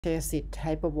Tesit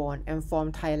Type 1. I'm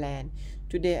from Thailand.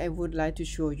 Today I would like to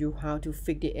show you how to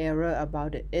fix the error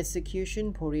about the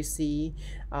execution policy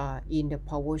in the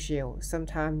PowerShell.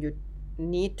 Sometimes you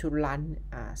need to run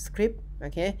a script,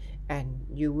 okay, and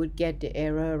you would get the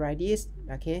error like this,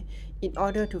 okay. In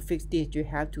order to fix this, you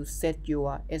have to set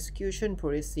your execution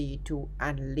policy to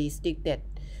unrestricted.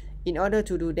 In order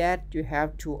to do that, you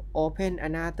have to open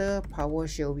another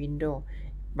PowerShell window,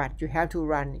 but you have to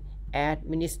run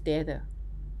administrator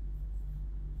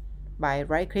by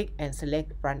right click and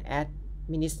select run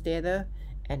administrator,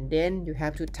 and then you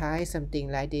have to type something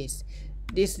like this.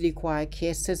 This requires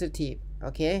case sensitive,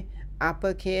 okay,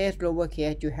 uppercase,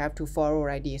 lowercase, you have to follow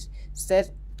like this.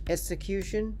 Set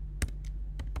execution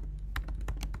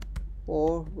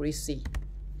policy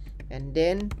and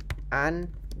then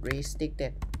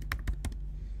unrestricted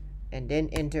and then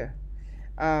enter.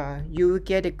 You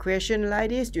get a question like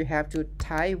this. You have to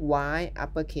type Y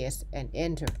uppercase and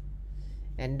enter,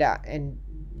 and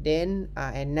then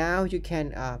and now you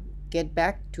can get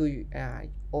back to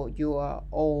your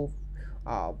old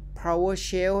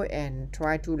PowerShell and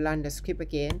try to run the script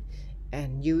again,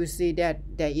 and you see that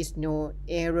there is no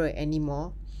error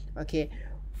anymore. Okay,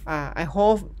 I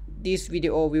hope this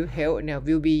video will help and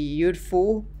will be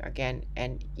useful again,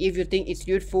 and if you think it's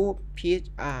useful,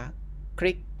 please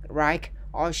click like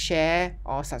or share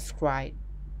or subscribe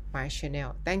my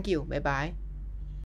channel. Thank you. Bye bye.